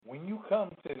come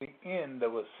to the end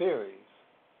of a series,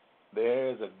 there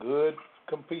is a good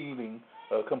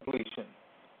completion,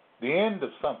 the end of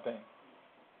something.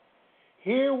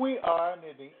 Here we are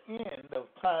near the end of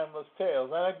Timeless Tales,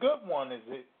 and a good one is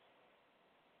it.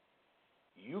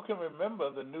 You can remember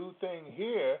the new thing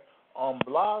here on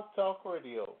Blog Talk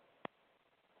Radio.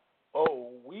 Oh,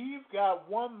 we've got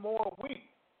one more week.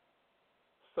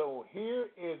 So here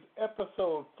is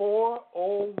episode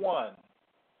 401,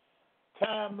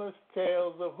 Timeless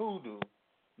Tales of Hoodoo,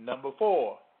 number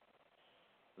 4,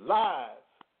 live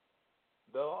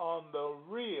on the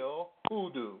real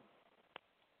Hoodoo.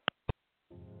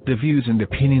 The views and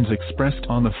opinions expressed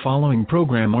on the following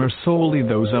program are solely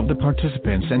those of the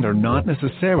participants and are not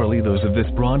necessarily those of this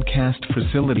broadcast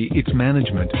facility, its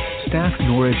management, staff,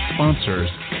 nor its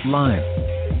sponsors. Live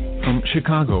from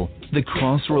Chicago, the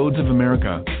crossroads of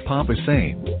America, Papa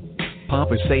Say.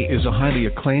 Papa Say is a highly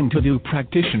acclaimed Hoodoo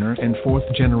practitioner and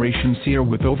fourth-generation seer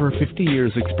with over 50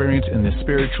 years' experience in the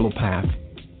spiritual path,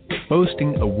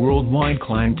 boasting a worldwide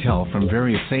clientele from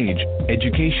various age,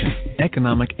 education,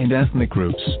 economic, and ethnic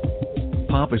groups.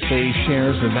 Papa Say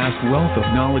shares a vast wealth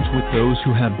of knowledge with those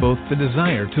who have both the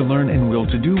desire to learn and will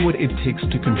to do what it takes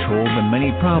to control the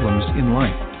many problems in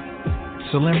life.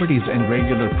 Celebrities and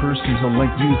regular persons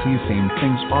alike use these same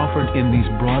things offered in these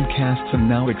broadcasts and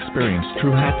now experience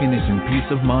true happiness and peace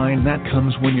of mind that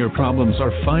comes when your problems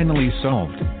are finally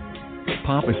solved.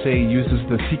 Papa Say uses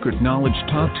the secret knowledge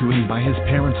taught to him by his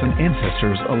parents and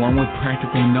ancestors, along with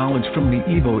practical knowledge from the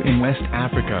Igbo in West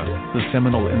Africa, the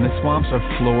Seminole in the swamps of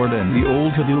Florida, and the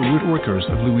old Hoodoo rootworkers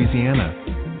of Louisiana.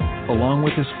 Along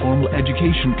with his formal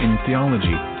education in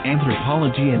theology,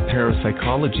 anthropology, and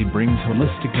parapsychology, brings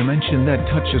holistic dimension that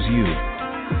touches you,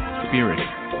 spirit,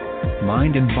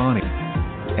 mind, and body.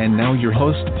 And now your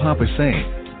host, Papa Say.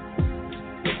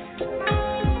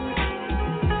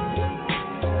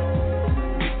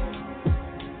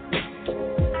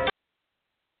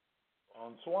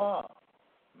 Bonsoir,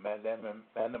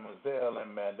 mademoiselle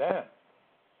and madame.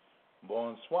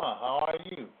 Bonsoir, how are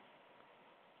you?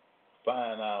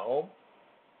 Fine, I hope.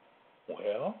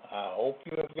 Well, I hope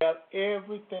you have got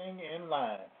everything in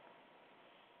line.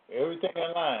 Everything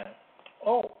in line.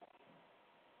 Oh,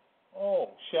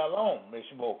 shalom,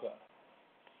 Mishboka.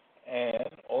 And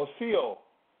Osio.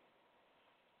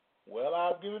 Well,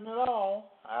 I've given it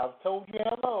all. I've told you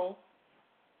hello.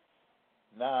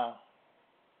 Now,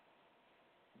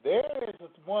 there is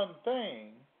one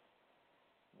thing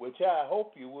which I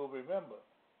hope you will remember,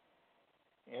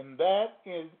 and that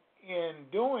is in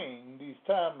doing these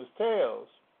timeless tales,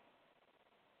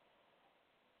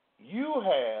 you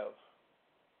have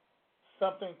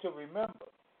something to remember,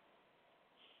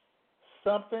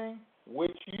 something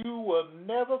which you will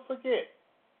never forget,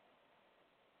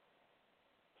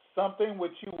 something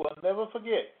which you will never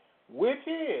forget, which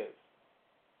is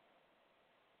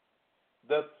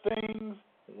the things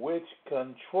which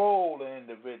control an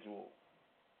individual,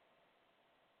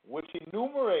 which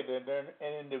enumerate an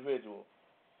individual.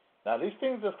 Now, these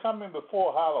things are coming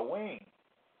before Halloween,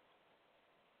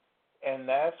 and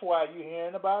that's why you're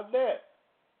hearing about that.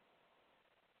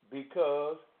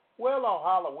 Because, well, on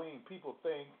Halloween, people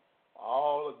think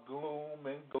all the gloom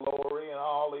and glory and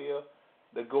all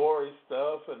the gory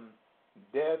stuff and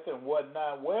death and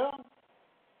whatnot. Well,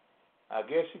 I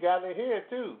guess you got to hear it,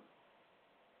 too.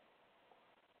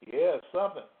 Yeah,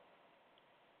 something.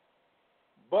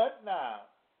 But now,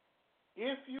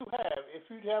 if you'd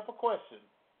have a question,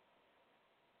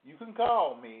 you can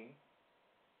call me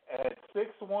at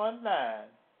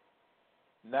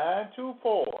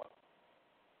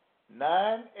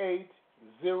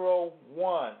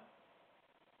 619-924-9801.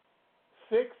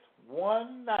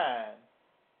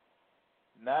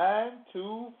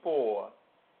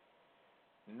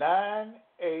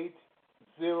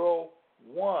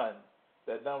 619-924-9801.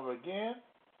 That number again,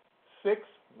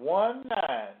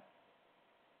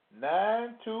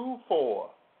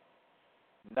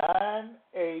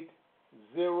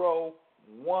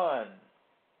 619-924-9801.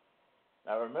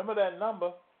 Now remember that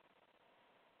number.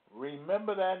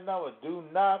 Remember that number. Do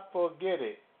not forget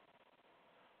it.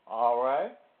 All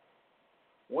right?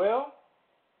 Well,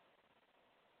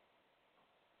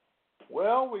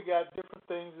 we got different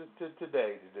things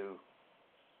today to do.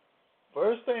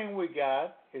 First thing we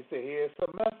got is to hear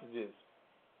some messages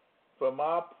from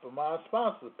our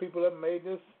sponsors, people that made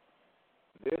this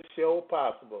show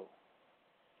possible.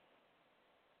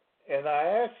 And I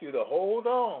ask you to hold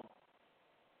on.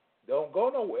 Don't go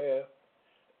nowhere.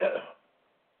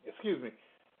 Excuse me.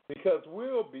 Because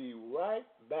we'll be right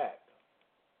back.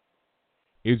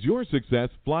 Is your success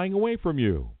flying away from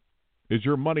you? Is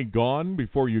your money gone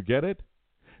before you get it?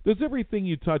 Does everything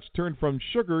you touch turn from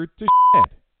sugar to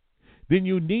shit? Then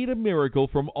you need a miracle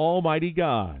from Almighty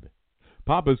God.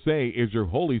 Papa Say is your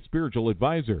holy spiritual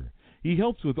advisor. He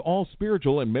helps with all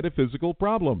spiritual and metaphysical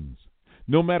problems.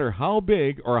 No matter how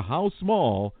big or how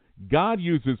small, God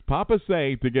uses Papa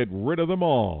Say to get rid of them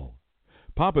all.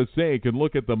 Papa Say can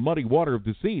look at the muddy water of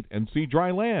deceit and see dry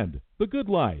land, the good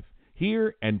life,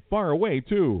 here and far away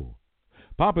too.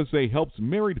 Papa Say helps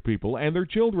married people and their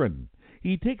children.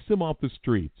 He takes them off the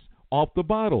streets, off the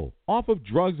bottle, off of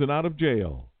drugs and out of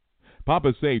jail.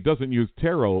 Papa Say doesn't use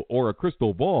tarot or a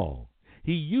crystal ball.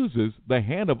 He uses the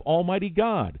hand of Almighty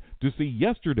God to see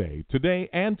yesterday, today,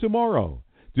 and tomorrow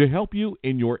to help you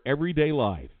in your everyday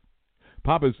life.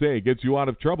 Papa Say gets you out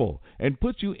of trouble and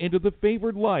puts you into the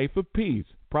favored life of peace,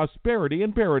 prosperity,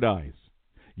 and paradise.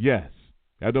 Yes.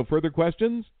 Have no further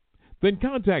questions? Then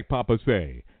contact Papa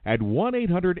Say at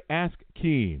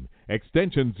 1-800-ASK-KEEN,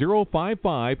 extension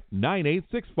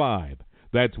 055-9865.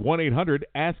 That's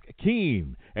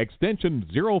 1-800-ASK-KEEN, extension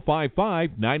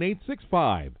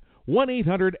 055-9865.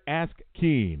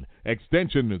 1-800-ASK-KEEN,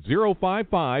 extension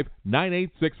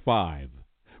 055-9865.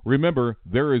 Remember,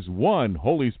 there is one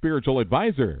holy spiritual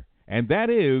advisor, and that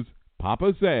is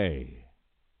Papa Say.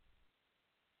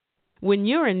 When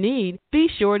you're in need, be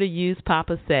sure to use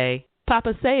Papa Say.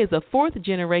 Papa Say is a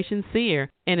fourth-generation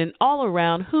seer and an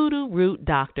all-around hoodoo root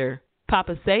doctor.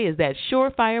 Papa Say is that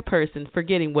surefire person for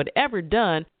getting whatever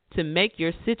done to make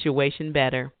your situation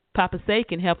better. Papa Say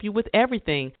can help you with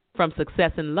everything from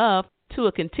success in love to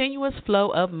a continuous flow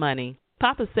of money.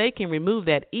 Papa Say can remove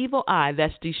that evil eye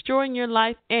that's destroying your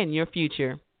life and your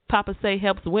future. Papa Say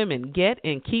helps women get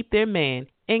and keep their man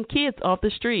and kids off the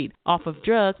street, off of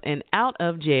drugs, and out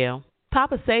of jail.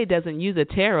 Papa Say doesn't use a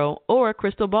tarot or a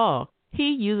crystal ball.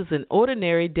 He uses an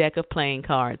ordinary deck of playing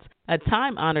cards, a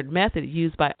time-honored method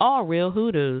used by all real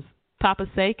hoodoos. Papa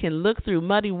Say can look through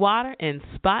muddy water and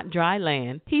spot dry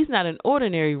land. He's not an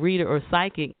ordinary reader or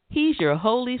psychic. He's your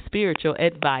holy spiritual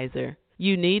advisor.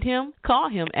 You need him? Call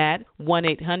him at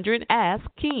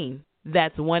 1-800-ASK-KEEN.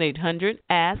 That's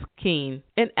 1-800-ASK-KEEN.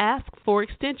 And ask for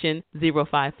extension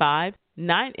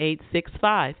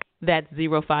 055-9865. That's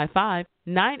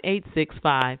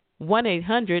 055-9865.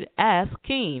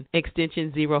 1-800-ASK-KEEN,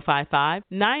 extension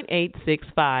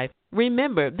 055-9865.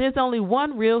 Remember, there's only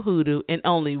one real hoodoo and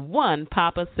only one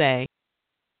Papa Say.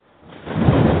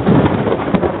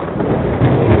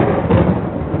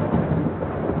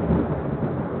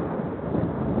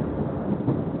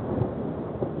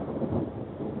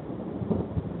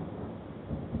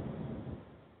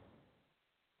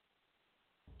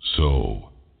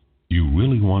 So, you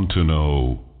really want to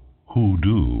know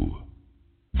hoodoo?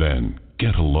 Then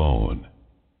get alone.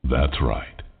 That's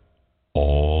right.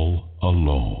 All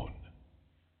alone.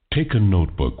 Take a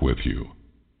notebook with you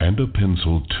and a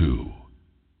pencil too.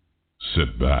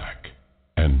 Sit back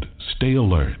and stay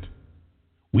alert.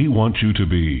 We want you to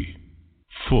be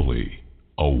fully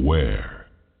aware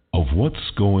of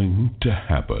what's going to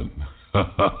happen.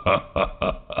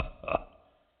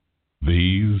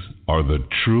 These are the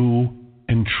true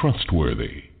and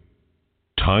trustworthy,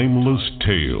 timeless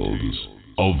tales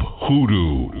of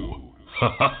hoodoo.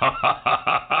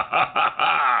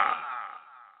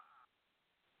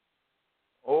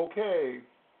 Okay,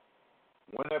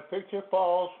 when a picture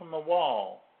falls from the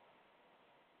wall,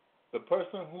 the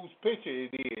person whose picture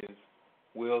it is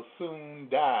will soon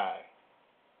die.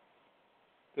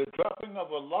 The dropping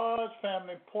of a large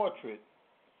family portrait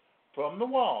from the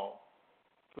wall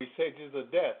presages a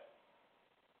death.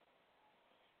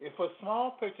 If a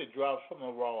small picture drops from the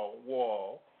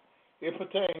wall, it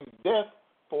pertains death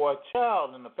for a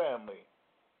child in the family.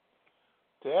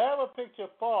 To have a picture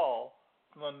fall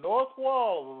from the north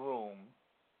wall of the room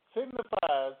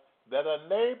signifies that a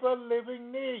neighbor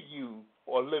living near you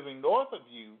or living north of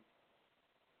you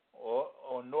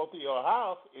or north of your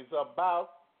house is about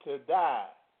to die.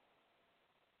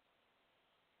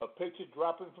 A picture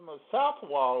dropping from the south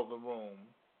wall of the room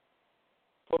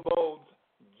forebodes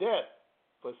death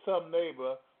for some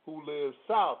neighbor who lives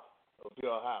south of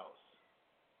your house.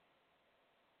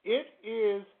 It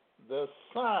is the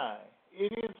sign.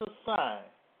 It is a sign.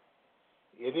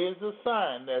 It is a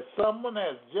sign that someone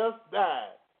has just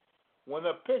died when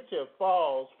a picture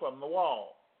falls from the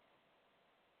wall.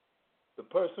 The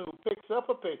person who picks up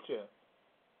a picture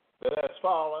that has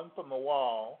fallen from the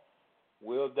wall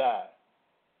will die.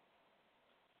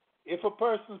 If a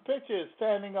person's picture is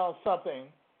standing on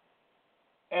something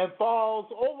and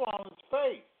falls over on its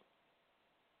face,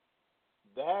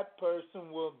 that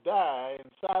person will die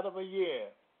inside of a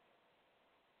year.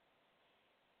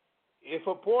 If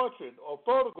a portrait or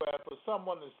photograph of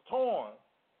someone is torn,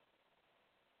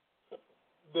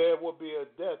 there will be a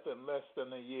death in less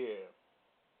than a year.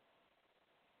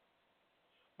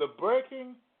 The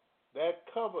breaking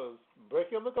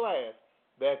of the glass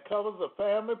that covers a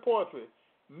family portrait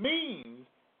means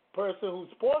the person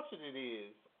whose portrait it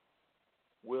is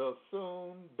will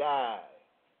soon die.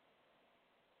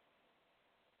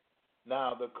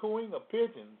 Now, the cooing of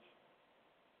pigeons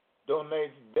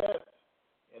donates death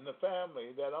in the family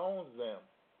that owns them.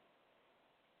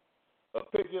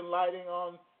 A pigeon lighting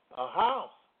on a house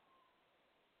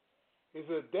is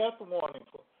a death warning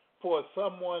for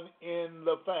someone in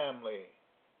the family.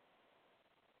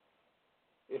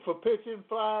 If a pigeon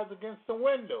flies against the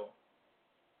window,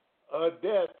 a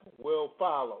death will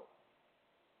follow.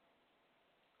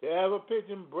 To have a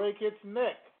pigeon break its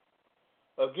neck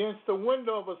against the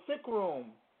window of a sick room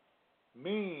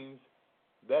means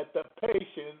that the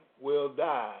patient will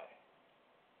die.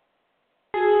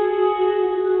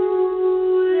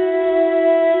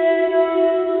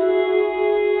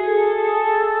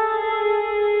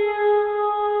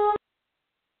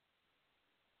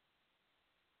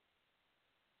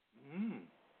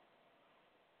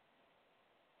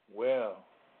 Well,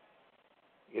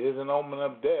 it is an omen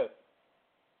of death.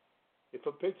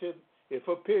 If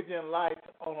a pigeon lights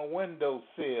on a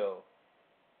windowsill,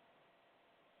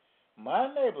 my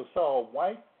neighbor saw a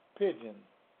white pigeon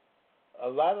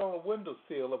alight on a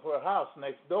windowsill of her house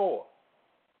next door.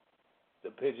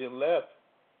 The pigeon left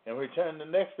and returned the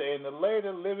next day, and the lady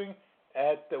living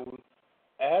at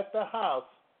the house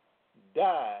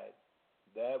died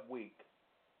that week.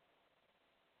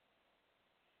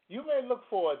 You may look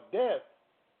for a death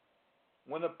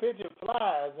when a pigeon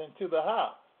flies into the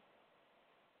house.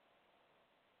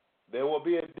 There will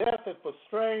be a death if a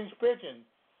strange pigeon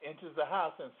enters the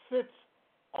house and sits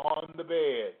on the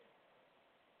bed.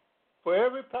 For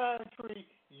every pine tree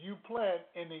you plant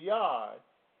in the yard,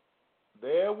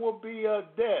 there will be a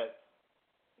death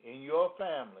in your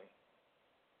family.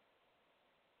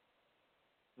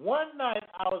 One night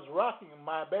I was rocking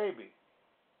my baby.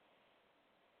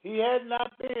 He had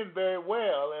not been very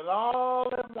well, and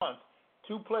all at once,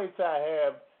 2 plates I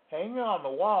have hanging on the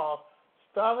wall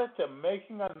started to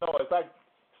making a noise like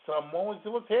someone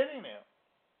was hitting them.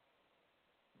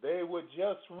 They would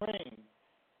just ring,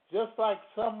 just like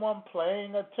someone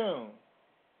playing a tune.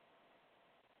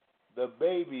 The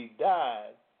baby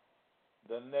died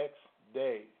the next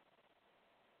day.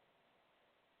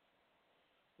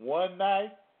 One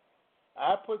night,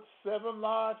 I put 7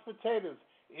 large potatoes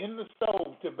in the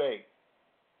stove to bake.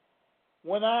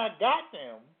 When I got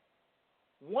them,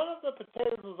 one of the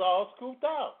potatoes was all scooped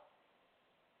out,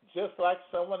 just like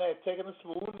someone had taken a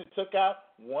spoon and took out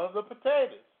one of the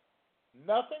potatoes.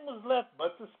 Nothing was left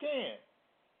but the skin,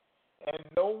 and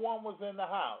no one was in the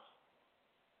house.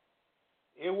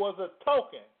 It was a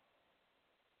token,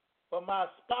 but my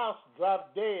spouse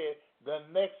dropped dead the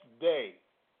next day.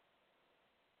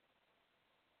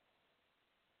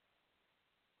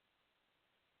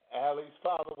 Allie's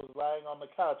father was lying on the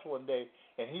couch one day,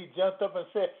 and he jumped up and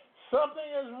said, "Something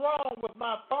is wrong with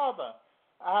my father.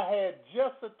 I had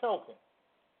just a token."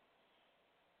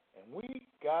 And we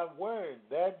got word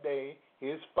that day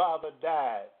his father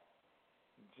died,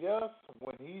 just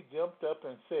when he jumped up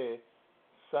and said,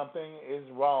 "Something is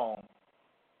wrong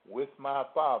with my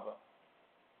father."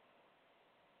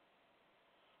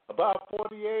 About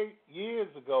 48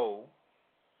 years ago,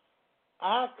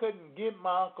 I couldn't get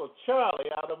my Uncle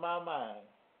Charlie out of my mind.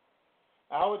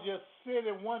 I would just sit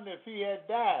and wonder if he had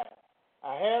died.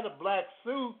 I had a black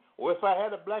suit, or if I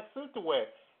had a black suit to wear,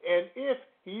 and if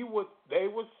they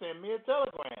would send me a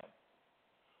telegram.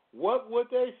 What would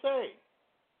they say?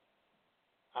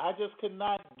 I just could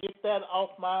not get that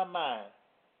off my mind.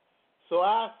 So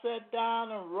I sat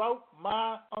down and wrote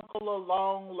my uncle a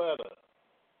long letter,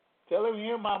 telling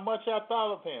him how much I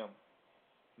thought of him,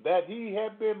 that he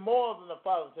had been more than a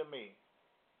father to me.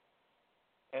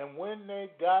 And when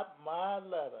they got my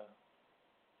letter,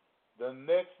 the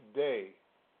next day,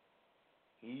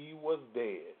 he was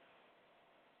dead.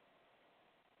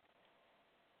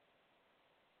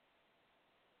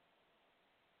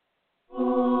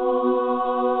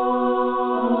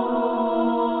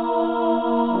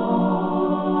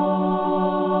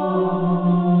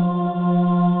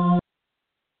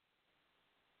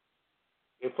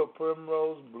 If a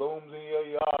primrose blooms in your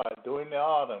yard during the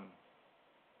autumn,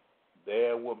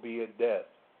 there will be a death.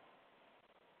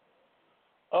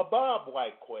 A bob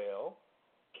white quail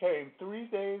came 3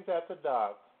 days after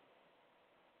dark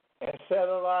and sat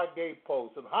on our gate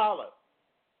post and hollered.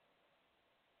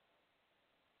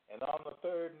 And on the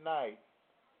 3rd night,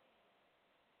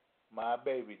 my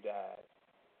baby died.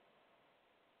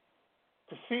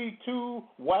 To see 2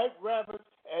 white rabbits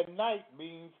at night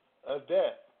means a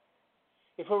death.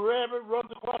 If a rabbit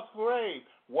runs across the grave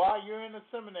while you're in the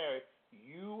seminary,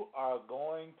 you are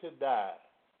going to die.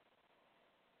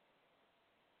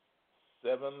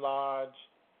 7 large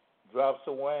drops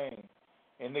of rain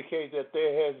indicate that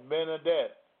there has been a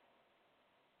death.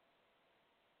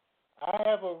 I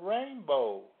have a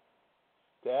rainbow.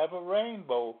 To have a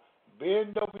rainbow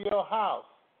bend over your house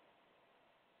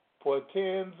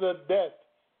portends a death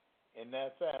in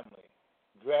that family.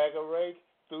 Drag a rake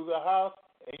through the house,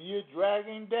 and you're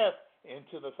dragging death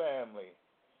into the family.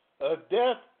 A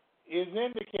death is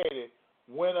indicated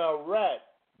when a rat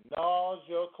gnaws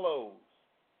your clothes.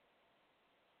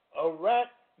 A rat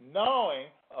gnawing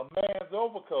a man's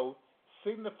overcoat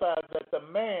signifies that the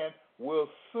man will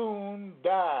soon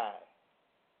die.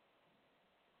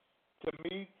 To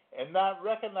meet and not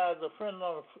recognize a friend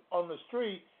on the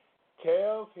street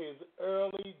tells his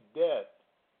early death.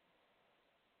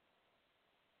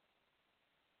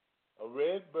 A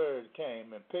red bird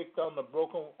came and picked on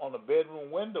the bedroom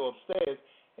window upstairs,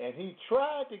 and he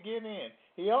tried to get in.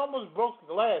 He almost broke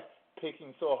the glass,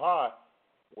 picking so hard.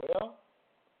 Well,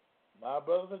 my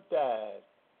brother died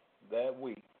that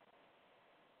week.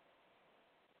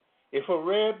 If a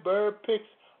red bird picks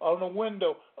on the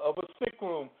window of a sick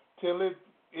room till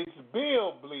its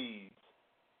bill bleeds,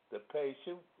 the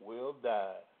patient will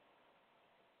die.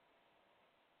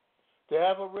 To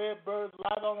have a red bird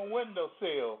light on a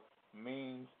windowsill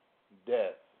means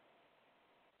death.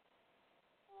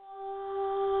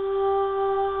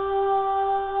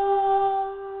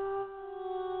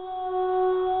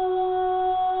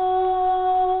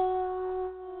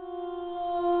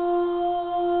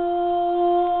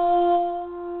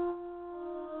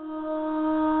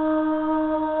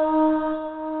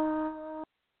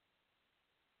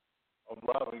 A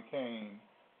robber came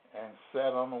and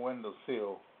sat on the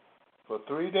windowsill for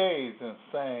 3 days and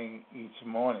sang each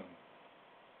morning.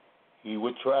 He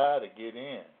would try to get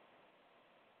in.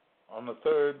 On the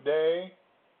 3rd day,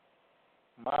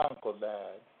 my uncle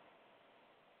died.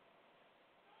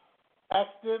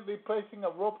 Accidentally placing a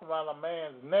rope around a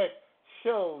man's neck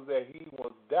shows that he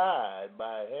was died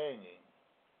by hanging.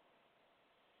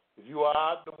 If you are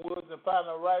out in the woods and find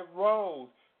the right rose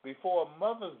before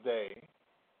Mother's Day,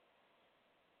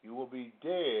 you will be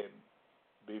dead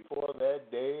before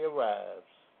that day arrives.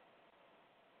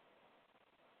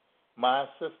 My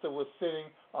sister was sitting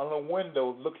on the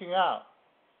window looking out.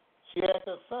 She had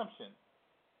the assumption.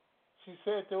 She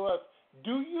said to us,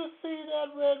 "Do you see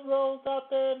that red rose out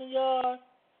there in the yard?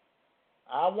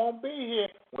 I won't be here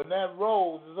when that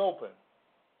rose is open."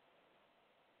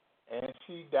 And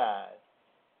she died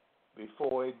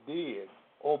before it did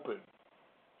open.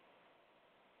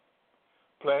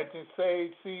 Planting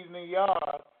sage seeds in the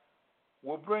yard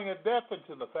will bring a death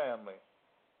into the family.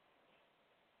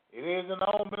 It is an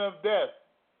omen of death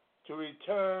to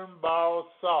return borrowed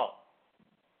salt.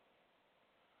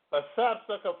 A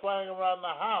sapsucker flying around the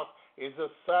house is a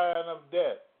sign of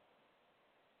death.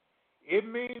 It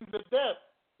means a death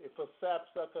if a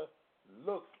sapsucker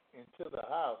looks into the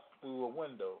house through a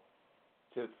window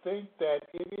to think that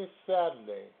it is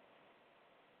Saturday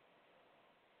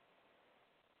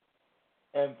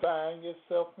and find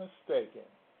yourself mistaken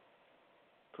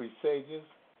presages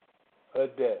a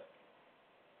death.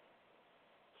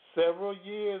 Several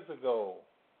years ago,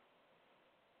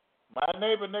 my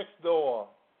neighbor next door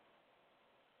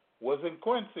was in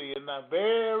Quincy in a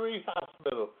very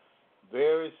hospital,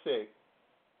 very sick.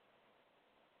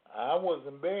 I was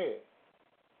in bed.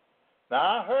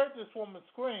 Now, I heard this woman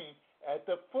scream at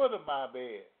the foot of my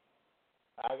bed.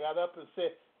 I got up and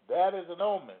said, "That is an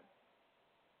omen."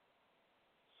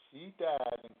 She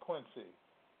died in Quincy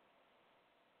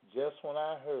just when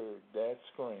I heard that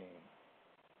scream.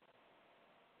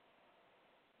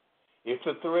 If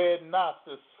the thread knocks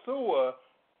the sewer,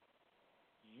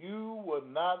 you will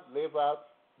not live out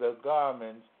the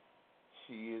garments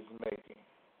she is making.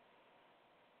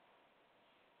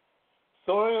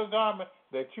 Sewing a garment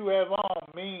that you have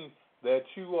on means that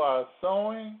you are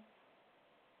sewing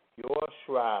your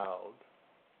shroud.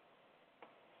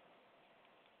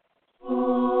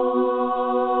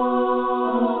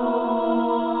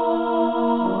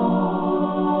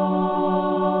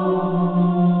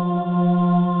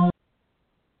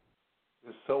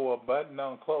 To sew a button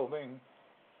on clothing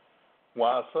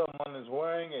while someone is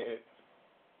wearing it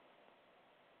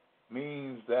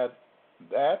means that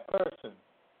that person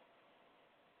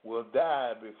will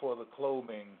die before the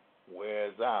clothing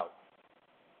wears out.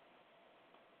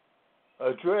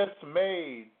 A dress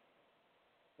made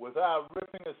without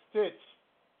ripping a stitch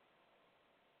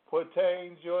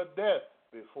portends your death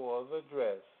before the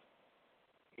dress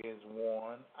is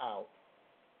worn out.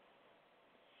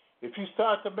 If you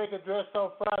start to make a dress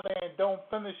on Friday and don't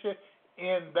finish it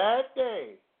in that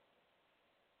day,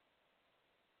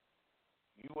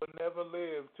 you will never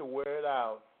live to wear it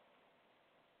out.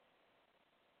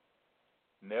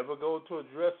 Never go to a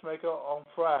dressmaker on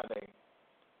Friday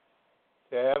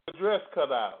to have a dress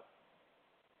cut out.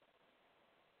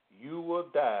 You will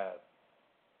die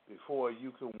before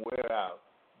you can wear out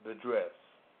the dress.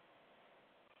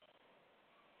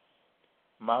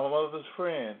 My mother's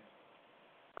friend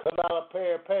cut out a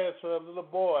pair of pants for a little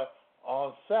boy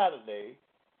on Saturday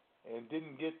and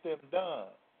didn't get them done.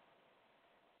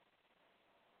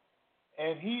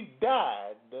 And he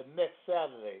died the next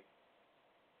Saturday.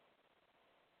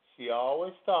 She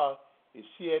always thought if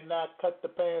she had not cut the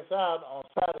pants out on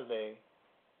Saturday,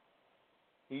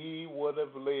 he would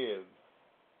have lived.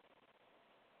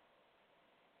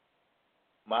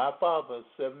 My father,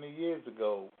 70 years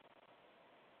ago,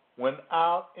 went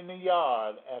out in the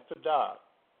yard after dark,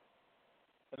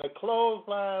 and the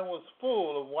clothesline was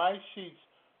full of white sheets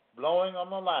blowing on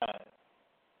the line.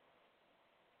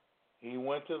 He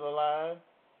went to the line,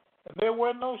 and there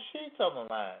were no sheets on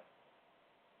the line.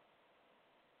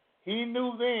 He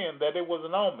knew then that it was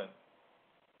an omen,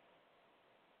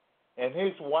 and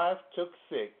his wife took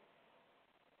sick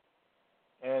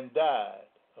and died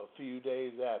a few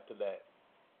days after that.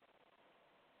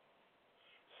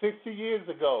 60 years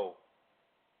ago,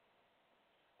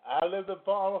 I lived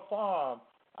upon a farm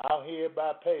out here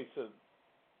by Payson.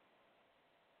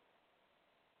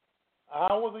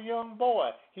 I was a young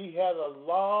boy. He had a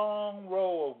long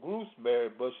row of gooseberry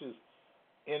bushes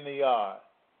in the yard.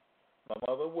 My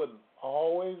mother would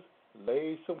always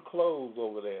lay some clothes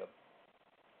over them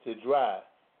to dry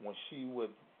when she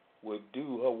would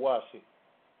do her washing.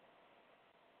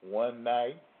 One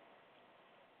night,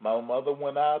 my mother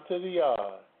went out to the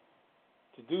yard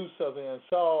to do something and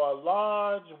saw a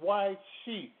large white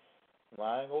sheet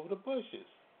lying over the bushes.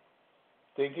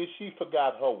 Thinking she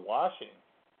forgot her washing,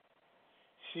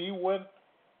 she went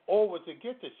over to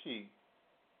get the sheet,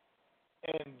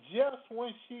 and just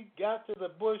when she got to the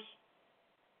bush,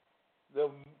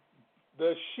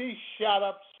 the sheet shot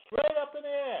up straight up in the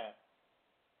air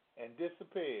and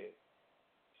disappeared.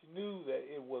 She knew that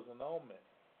it was an omen.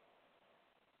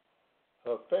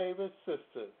 Her favorite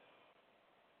sister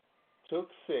took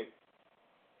sick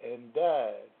and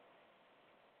died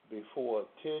before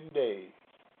 10 days.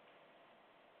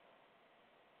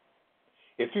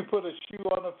 If you put a shoe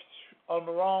on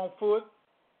the wrong foot,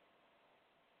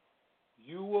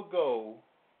 you will go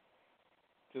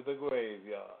to the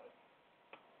graveyard.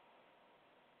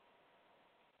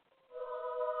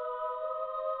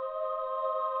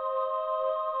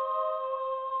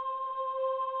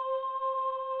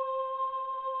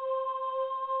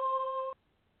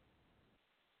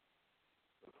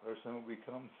 The person who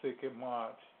becomes sick in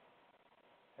March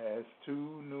has 2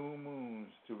 new moons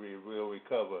to will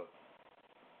recover.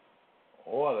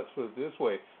 Or let's put it this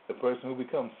way, the person who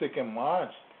becomes sick in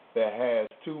March that has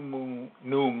 2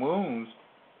 new moons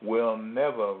will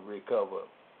never recover.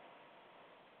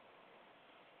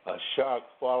 A shark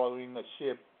following a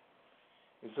ship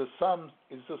is a sign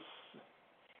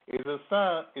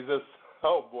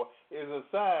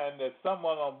that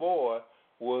someone on board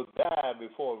will die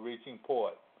before reaching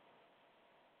port.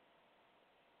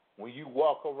 When you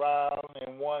walk around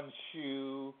in one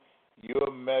shoe,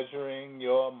 you're measuring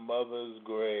your mother's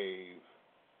grave.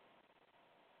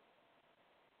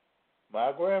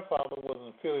 My grandfather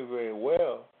wasn't feeling very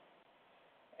well,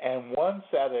 and one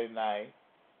Saturday night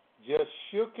just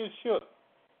shook and shook.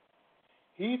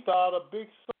 He thought a big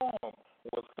storm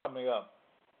was coming up,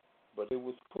 but it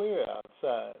was clear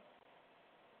outside.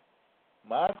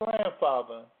 My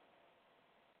grandfather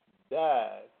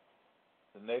died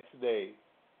the next day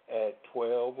at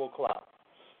 12 o'clock.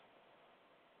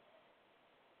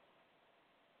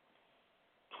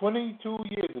 22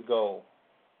 years ago,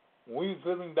 we was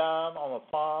living down on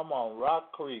a farm on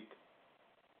Rock Creek.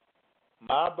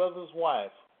 My brother's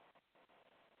wife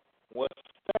was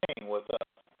staying with us.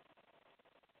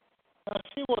 Now,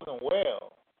 she wasn't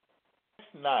well.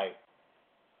 Next night,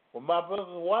 when my brother's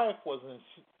wife was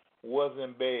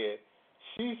in bed,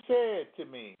 she said to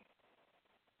me,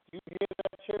 "You hear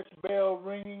that church bell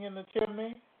ringing in the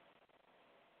chimney?"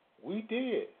 We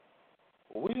did.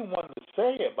 But we didn't want to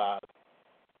say about it,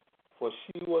 for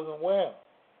she wasn't well.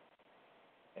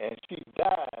 And she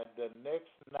died the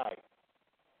next night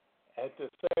at the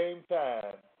same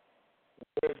time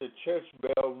where the church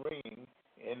bell ring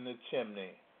in the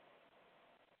chimney.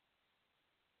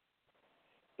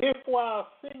 If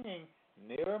while singing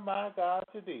 "Nearer My God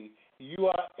to Thee," you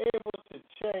are able to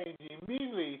change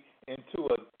immediately into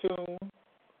a tune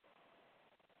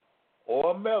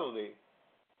or a melody.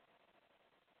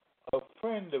 A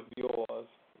friend of yours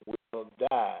will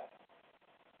die.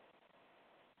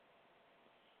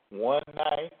 One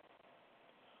night,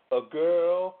 a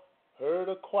girl heard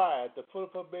a choir at the foot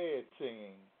of her bed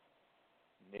singing,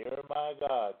 "Near my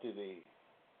God to thee."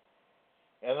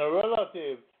 And a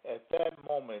relative at that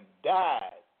moment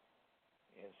died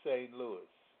in St. Louis.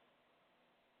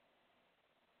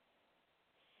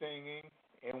 Singing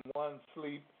in one's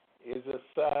sleep is a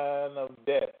sign of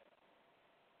death.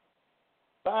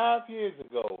 5 years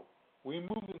ago, we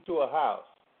moved into a house.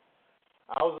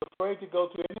 I was afraid to go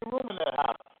to any room in that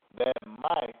house that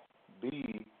might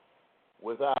be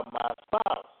without my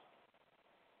spouse.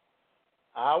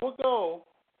 I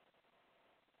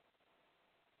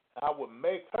would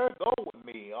make her go with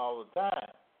me all the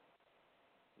time.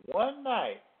 One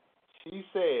night, she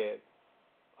said,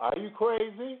 "Are you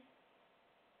crazy?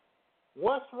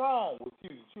 What's wrong with you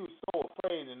that you're so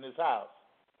afraid in this house?"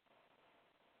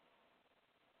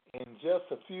 In just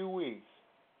a few weeks,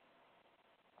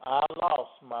 I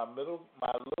lost my little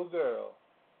girl.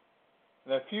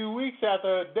 And a few weeks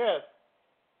after her death,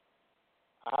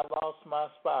 I lost my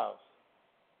spouse.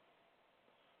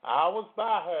 I was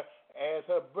by her as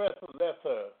her breath left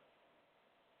her.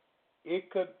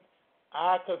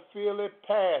 I could feel it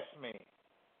pass me.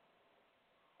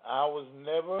 I was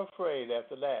never afraid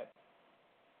after that.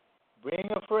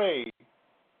 Being afraid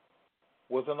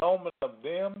was an omen of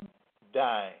them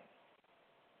dying.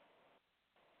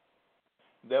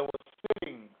 That was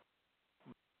sitting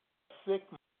sick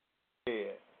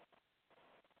bed.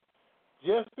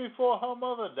 Just before her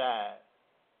mother died,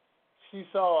 she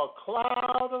saw a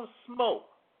cloud of smoke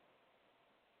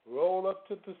roll up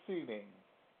to the ceiling,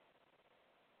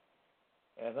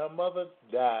 and her mother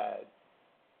died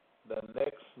the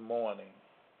next morning.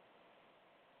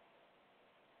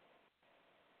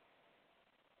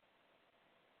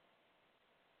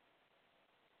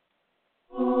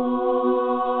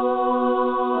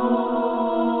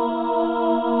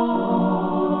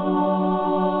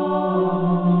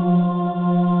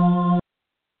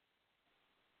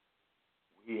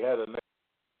 We had a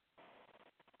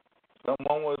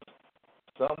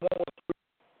someone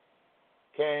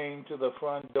came to the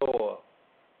front door,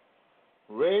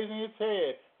 raising his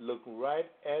head, looked right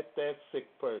at that sick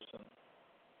person.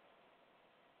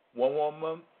 One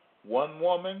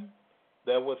woman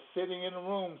that was sitting in the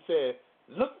room said,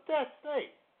 "Look at that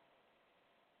snake."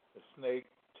 The snake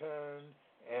turned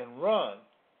and run,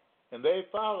 and they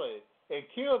followed it and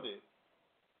killed it.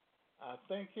 I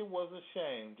think it was a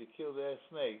shame to kill that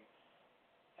snake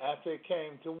after it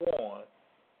came to warn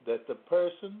that the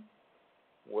person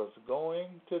was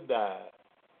going to die.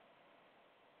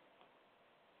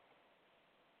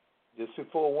 Just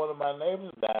before one of my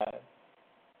neighbors died,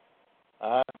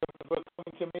 I remember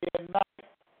coming to me at night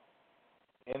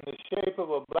in the shape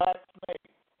of a black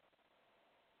snake.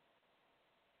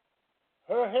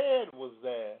 Her head was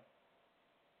there,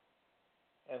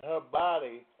 and her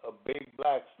body a big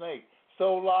black snake,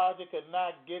 so large it could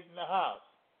not get in the house.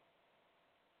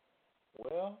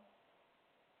 Well,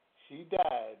 she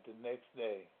died the next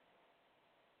day.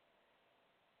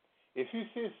 If you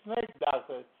see a snake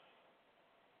doctor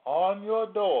on your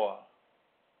door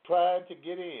trying to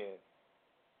get in,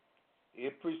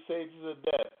 it presages a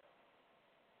death.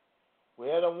 We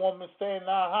had a woman staying in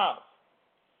our house,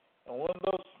 and one of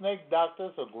those snake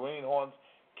doctors or greenhorns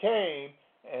came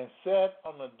and sat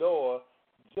on the door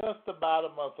just about a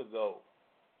month ago.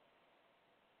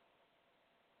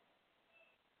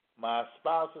 My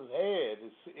spouse's head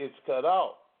is cut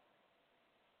off,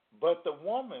 but the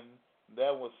woman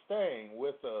that was staying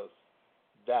with us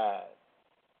died.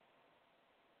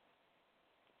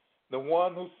 The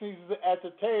one who sneezes at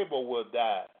the table will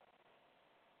die.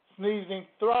 Sneezing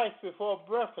thrice before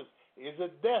breakfast is a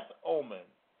death omen.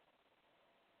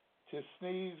 To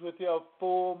sneeze with your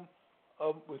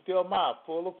mouth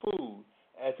full of food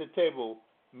at the table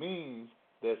means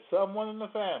that someone in the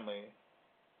family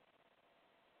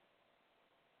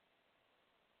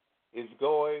is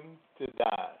going to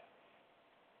die.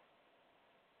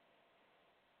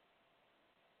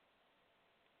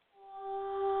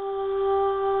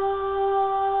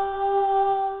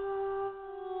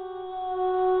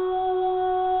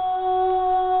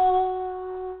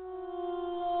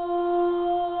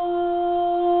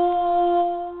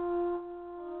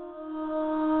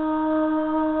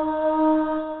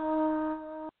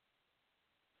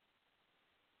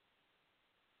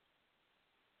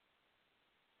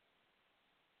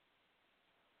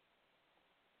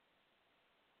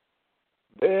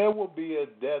 There will be a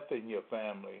death in your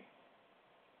family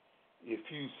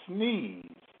if you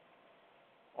sneeze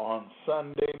on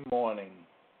Sunday morning.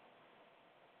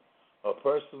 A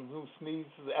person who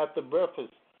sneezes after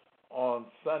breakfast on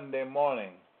Sunday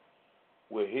morning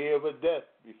will hear of a death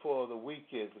before the week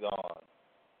is gone.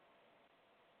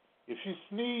 If you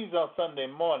sneeze on Sunday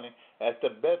morning at the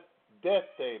death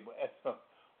table,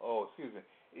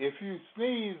 if you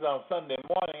sneeze on Sunday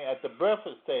morning at the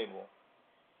breakfast table,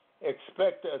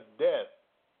 expect a death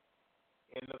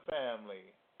in the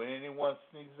family. When anyone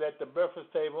sneezes at the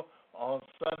breakfast table on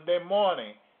Sunday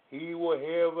morning, he will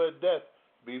hear of a death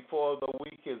before the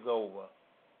week is over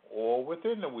or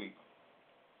within the week.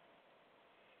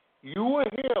 You will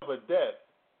hear of a death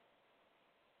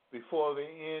before the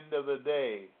end of the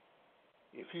day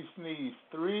if you sneeze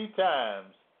 3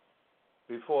 times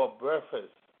before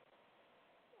breakfast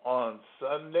on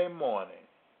Sunday morning.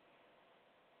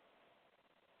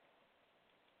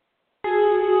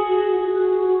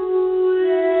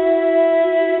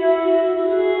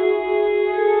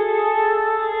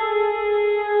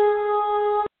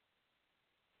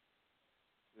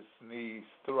 Sneeze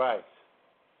thrice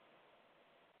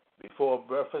before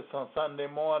breakfast on Sunday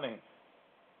morning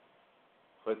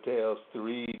foretells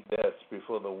 3 deaths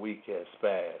before the week has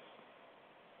passed.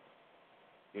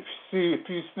 If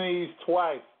you sneeze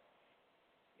twice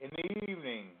in the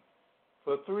evening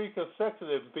for 3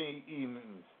 consecutive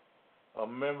evenings, a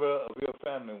member of your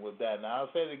family will die. Now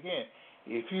I'll say it again.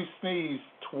 If you sneeze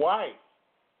twice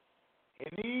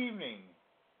in the evening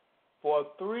for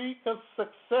 3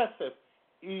 successive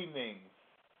evenings,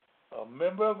 a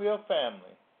member of your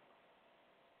family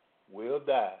will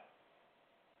die.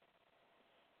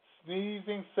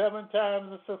 Sneezing 7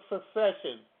 times in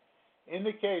succession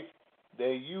indicates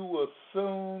that you will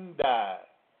soon die.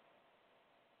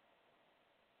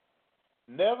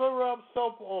 Never rub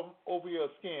soap over your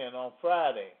skin on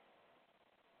Friday,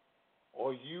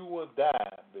 or you will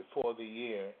die before the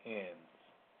year ends.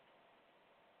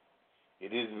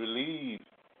 It is believed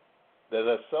that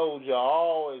a soldier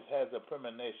always has a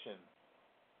premonition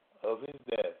of his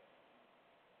death.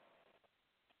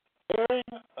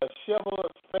 Carrying a shovel or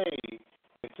spade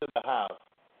into the house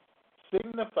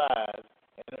signifies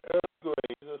an early grave.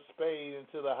 A spade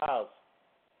into the house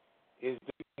is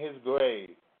digging his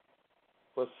grave.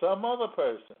 For some other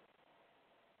person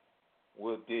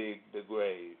will dig the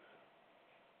grave.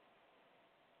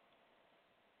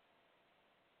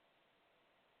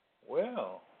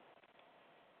 Well,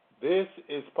 this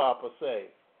is Papa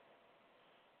Say.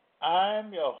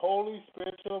 I'm your holy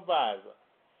spiritual advisor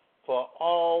for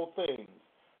all things,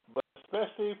 but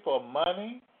especially for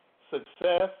money,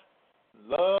 success,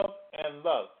 love, and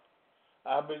luck.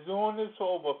 I've been doing this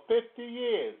for over 50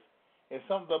 years in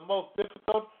some of the most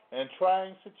difficult and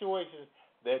trying situations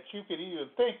that you could even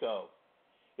think of.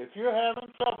 If you're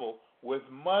having trouble with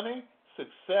money,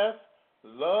 success,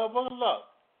 love, or luck,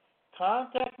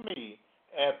 contact me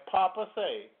at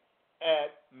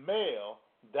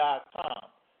papasay@mail.com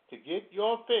to get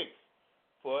your fix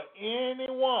for any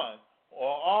one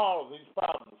or all of these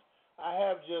problems. I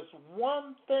have just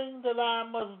one thing that I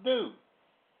must do.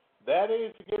 That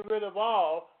is to get rid of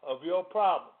all of your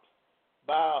problems.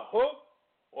 By a hook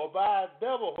or by a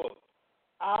double hook,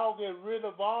 I'll get rid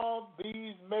of all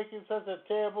these making such a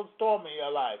terrible storm in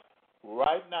your life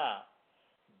right now.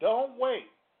 Don't wait.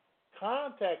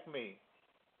 Contact me.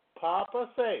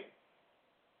 Papa Say.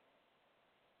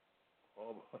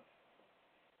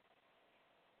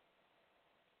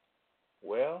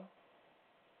 Well,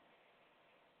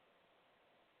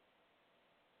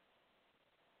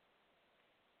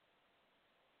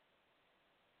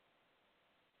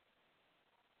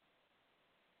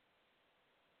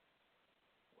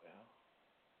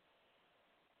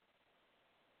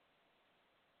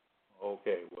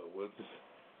 okay, well, we'll just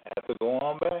have to go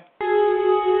on back.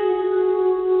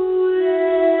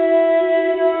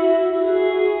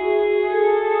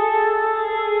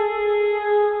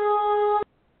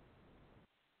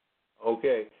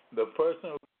 Okay, the person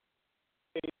who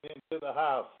came into the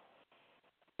house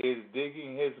is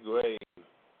digging his grave,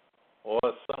 or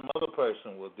some other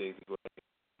person will dig the grave.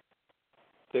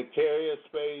 To carry a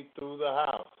spade through the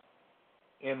house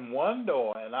in one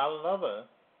door and out another,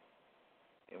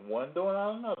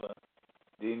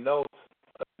 denotes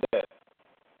a death.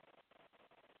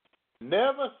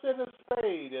 Never sit a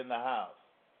spade in the house,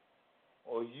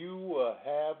 or you will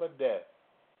have a death.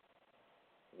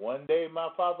 One day my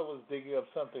father was digging up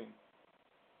something,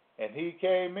 and he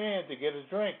came in to get a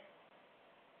drink,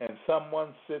 and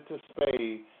someone set the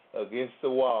spade against the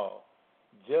wall,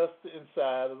 just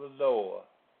inside of the door.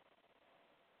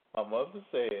 My mother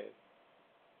said,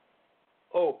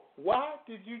 Oh, why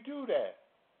did you do that?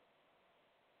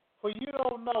 For you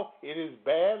don't know it is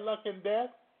bad luck and death.